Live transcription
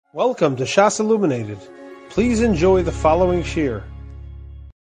Welcome to Shas Illuminated. Please enjoy the following shir.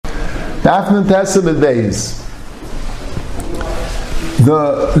 Daf Testament days.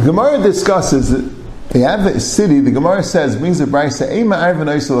 The Gemara discusses that you have a city. The Gemara says brings a brayso. Eima arvin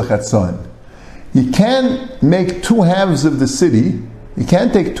oisel lechatzon. You can't make two halves of the city. You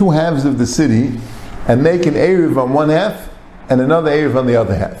can't take two halves of the city and make an eruv on one half and another eruv on the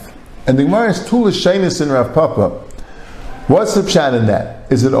other half. And the Gemara is two l'shainis in Rav Papa. What's the pshat in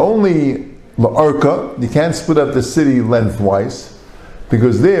that? Is it only la'arka? You can't split up the city lengthwise,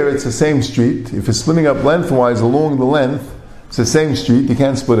 because there it's the same street. If it's splitting up lengthwise along the length, it's the same street, you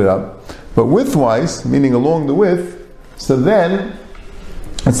can't split it up. But widthwise, meaning along the width, so then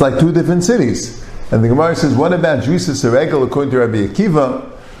it's like two different cities. And the Gemara says, what about Drisas Haregel according to Rabbi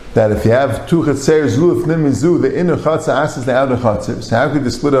Akiva, that if you have two chatzeres luf nimizu, the inner chatzah asks the outer chatzah. So how could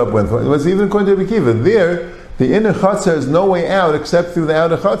you split it up lengthwise? It was even according to Rabbi Akiva. There, the inner chatzah has no way out except through the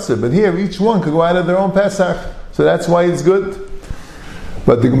outer chatzah. But here, each one could go out of their own Pesach. So that's why it's good.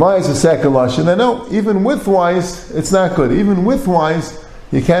 But the Gemara is a second lashon. And no, even widthwise, it's not good. Even widthwise,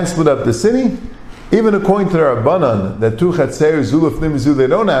 you can't split up the city. Even according to the Rabbanan, that two chatzeres, zuluf nimizu, they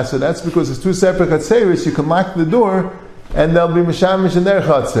don't ask. So that's because it's two separate chatzeres. You can lock the door, and they'll be mishamish in their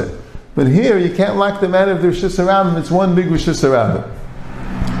chatzah. But here, you can't lock them out of their Rishus Harabim. It's one big Rishus Harabim.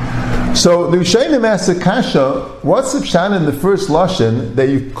 So the Rishonim asked the kasha, what's the pshat in the first lashon that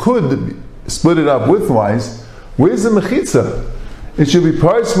you could split it up widthwise? Where's the mechitza? It should be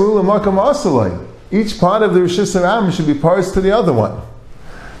parsed mula makam asalai. Each part of the Rishus Harabim should be parsed to the other one.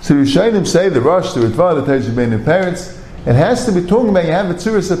 So the Rishonim say the Rosh, the Ritva, the Tejah Bein parents, it has to be talking about you have a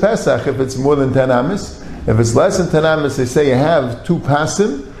tzuras of Pesach if it's more than 10 amis. If it's less than 10 amis, they say you have two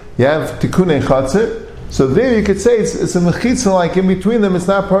pasim, you have tikunei chatzir. So there you could say it's a mechitza, like in between them, it's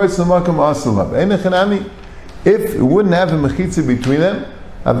not parts of the makam asalav. If it wouldn't have a mechitza between them,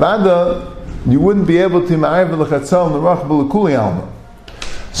 avada, you wouldn't be able to ma'ariv l'chatzal l'rach b'l'kuli alma.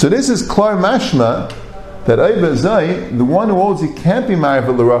 So this is klar mashma that Ayba Zay, the one who holds he can't be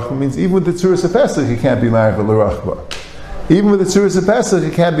ma'ariv l'rach, means even with the tzuras of Pesach he can't be ma'ariv l'rach. Even with the tzuras of Pesach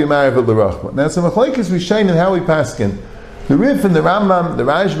he can't be ma'ariv l'rach. Now so machlekes Rishonim and how we paskin. The Rif and the Rambam, the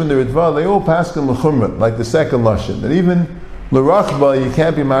Rajban, the Ritva, they all paskin l'chumra, like the second lashon. That even l'rachba you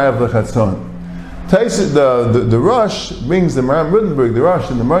can't be ma'ariv l'chatzon. The Rosh brings the Maram Rudenberg, the Rosh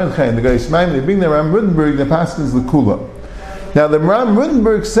and the Maran Chaim, the Geis Maim, they bring the Maram Rudenberg, the paskins l'kula. Now the Maram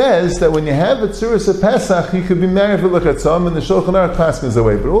Rudenberg says that when you have a tzuras of Pesach, you could be ma'ariv l'chatzon, and the Shulchan Aruch paskins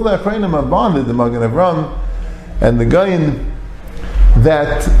away. But all the Achrayim are bonded, the Magen Avram and the Gayin,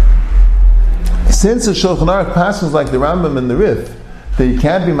 that since the Shulchan Aruch passes like the Rambam and the Rif, that you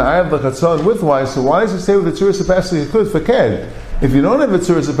can't be ma'ariv l'chatzon widthwise, so why does it say with the tzuras of Pesach you could? Faked. If you don't have a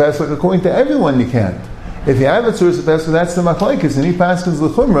tzuras of Pesach, according to everyone you can't. If you have a tzuras of Pesach, that's the machlekes, and he passes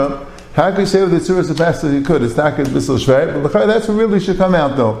l'chumra. How can you say with the tzuras of Pesach you could? It's not good bissel shver. But that's what really should come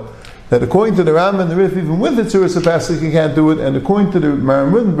out though. That according to the Rambam and the Rif, even with the tzuras of Pesach you can't do it, and according to the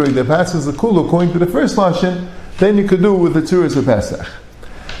Maram Rudenberg that passes the kula, according to the first lashon, then you could do it with the tzuras of Pesach.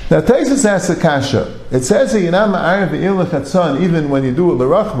 Now Taisus asks a kasha. It says that you're not ma'ariv v'il l'chatzon even when you do it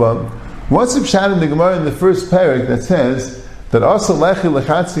l'rachba. What's the pshat in the Gemara in the first parak that says that also lechi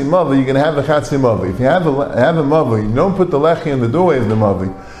l'chatzi mavi, you're going to have a chatzi mavi. If you have a mavi, you don't put the lechi in the doorway of the mavi.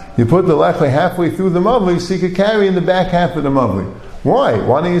 You put the lechi halfway through the mavi so you can carry in the back half of the mavi. Why?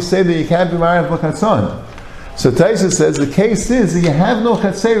 Why don't you say that you can't be ma'ariv l'chatzon? So Taisus says the case is that you have no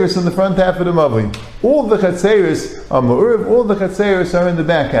chatzeris in the front half of the mavi. All the chatzeris are ma'uriv, all the chatzeris are in the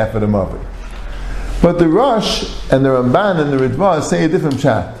back half of the mavi. But the Rosh and the Ramban and the Ritva say a different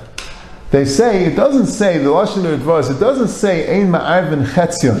pshat. They say, it doesn't say, the Lashon and the Ritva, it doesn't say ein ma'arvin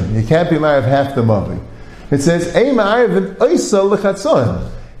chetzion. You can't be ma'ariv half the mavi. It says ein ma'arvin oisa l'chatzon.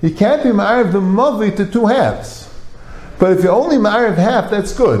 You can't be ma'ariv the mavi to two halves. But if you only ma'ariv half,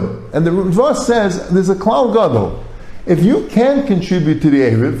 that's good. And the Ritva says there's a klal gadol. If you can't contribute to the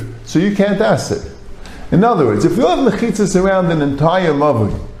Eruv, so you can't ask it. In other words, if you have mechitzas around an entire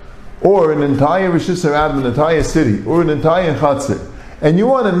mavi, or an entire Rishus Harabim, an entire city, or an entire chatzir, and you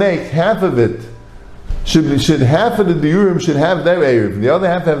want to make half of it, should half of the diurim should have their Eruv, the other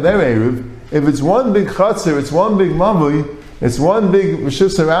half have their Eruv. If it's one big chatzir, it's one big mavi, it's one big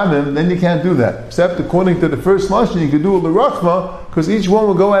Rishus Harabim, then you can't do that. Except according to the first lashon, you could do it l'rachma, because each one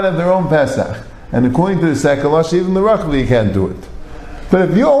will go out of their own Pesach. And according to the second lashon, even l'rachma you can't do it.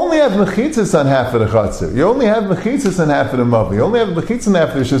 But if you only have mechitzas on half of the chatzir, you only have mechitzas on half of the mavi, you only have mechitzas on half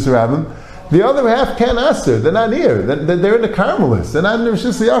of the Rishus Harabim, the other half can't aser. They're not here. They're in the Carmelists. They're not in the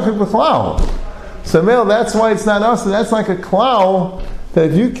Rishus Yachid b'chlal. So male, that's why it's not aser. That's like a klal.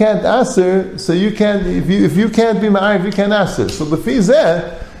 That if you can't aser, so you can't. If you can't be ma'ariv, you can't aser. So the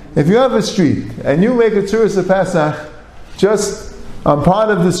fizeh, if you have a street and you make a tzuras of Pesach just on part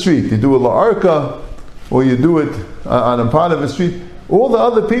of the street, you do a la'arka, or you do it on a part of the street, all the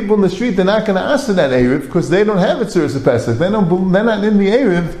other people in the street, they're not going to ask for that Eruv because they don't have a tzuras of Pesach. They're not in the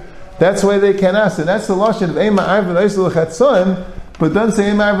Eruv. That's why they can't ask it. That's the lashon of Eima Arvin Oisel Chatzon, but don't say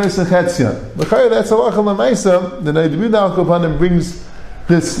Eima Arvin Oisel Chetzion. That's halacha l'maisa. The Neidu Al Kopanim brings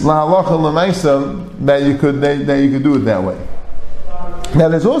this halacha l'maisa that you could do it that way. Now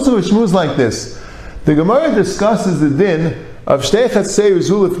there's also a shmuz like this. The Gemara discusses the din of Shtei Chatzei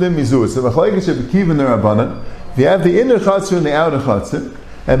Uzul Iflim Mizur. So V'chalekish Abikiv in the Rabbanan. If you have the inner chatzor and the outer chatzor,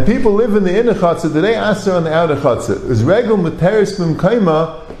 and people live in the inner chatzor, do they aser on the outer chatzor? Is regel materis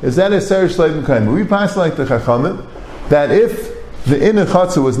b'mkaima? Is that a serish leib b'mkaima? We pass like the Chachamim that if the inner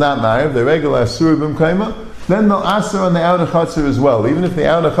chatzor was not ma'ariv, the regel asur b'mkaima, then they'll aser on the outer chatzor as well. Even if the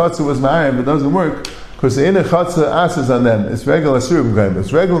outer chatzor was ma'ariv, it doesn't work because the inner chatzor asers on them. It's regel asur b'mkaima.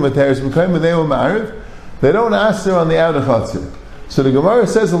 It's regel materis b'mkaima. They were ma'ariv. They don't aser on the outer chatzor. So the Gemara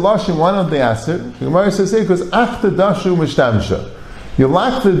says the lashon, why don't they aser? The Gemara says because achta dashu mishtamsha. You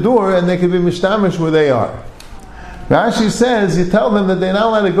lock the door and they can be mishtamish where they are. Rashi says you tell them that they're not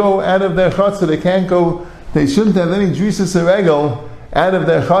allowed to go out of their chatzor. They can't go. They shouldn't have any drisas regel out of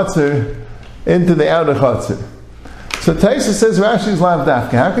their chatzor into the outer chatzor. So Taisa says Rashi's lav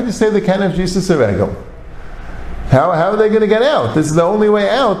dafka. How could you say they can't have drisas regel? How are they going to get out? This is the only way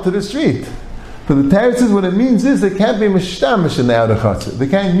out to the street. But the Torah says what it means is they can't be mishtamish in the outer chatzor. They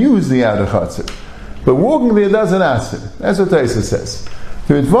can't use the outer chatzor. But walking there doesn't ask it. That's what Taisa says.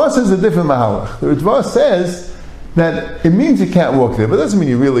 The Ritva says a different mahalach. The Ritva says that it means you can't walk there, but it doesn't mean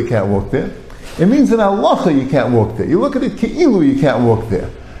you really can't walk there. It means in halacha you can't walk there. You look at it ke'ilu, you can't walk there.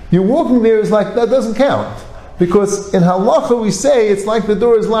 You're walking there is like, that doesn't count. Because in halacha we say it's like the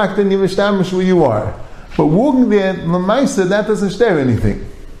door is locked and you're mishtamish where you are. But walking there, l'maisa, that doesn't share anything.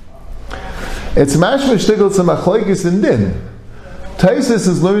 It's mashma shtigl tzamachleikis in din. Taisus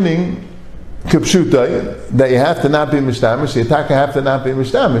is learning Kipshuta, that you have to not be mishtamish, you have to not be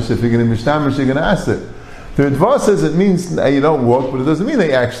mishtamish. If you're going to mishtamish, you're going to ask it. The Ritva says it means that you don't walk, but it doesn't mean that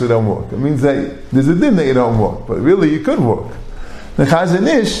you actually don't walk. It means that there's a din that you don't walk, but really you could walk. The Chazon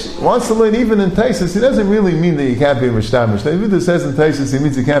Ish wants to learn even in Taisus, he doesn't really mean that you can't be mishtamish. The Yehuda says in Taisus he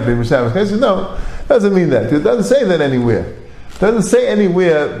means you can't be mishtamish. He says no, it doesn't mean that. It doesn't say that anywhere. It doesn't say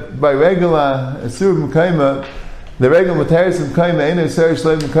anywhere by regular Asur Mekaima, the regular materis of kaima, ain't a serish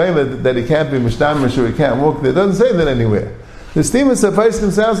leib kaima that he can't be mishtamish or he can't walk there. It doesn't say that anywhere. The steamer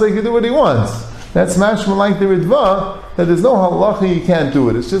Safaiskim sounds like he can do what he wants. That's mashma like the Ritva, that there's no halacha you can't do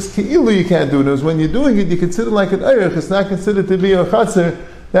it. It's just ke'ilu you can't do it. It's when you're doing it, you consider it like an eirich. It's not considered to be a chatzir.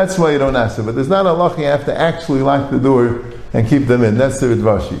 That's why you don't ask it. But there's not a halacha you have to actually lock the door and keep them in. That's the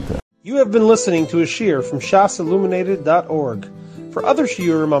Ritva shita. You have been listening to a shiur from shasilluminated.org. For other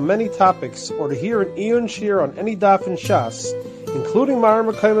shiurim on many topics, or to hear an iyun shiur on any daf in Shas, including Ma'ar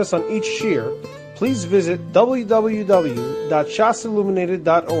Mekaymas on each shiur, please visit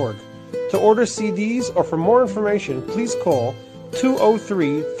www.shasilluminated.org. To order CDs or for more information, please call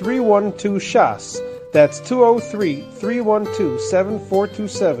 203-312-SHAS. That's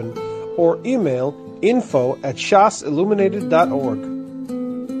 203-312-7427, or email info@shasilluminated.org.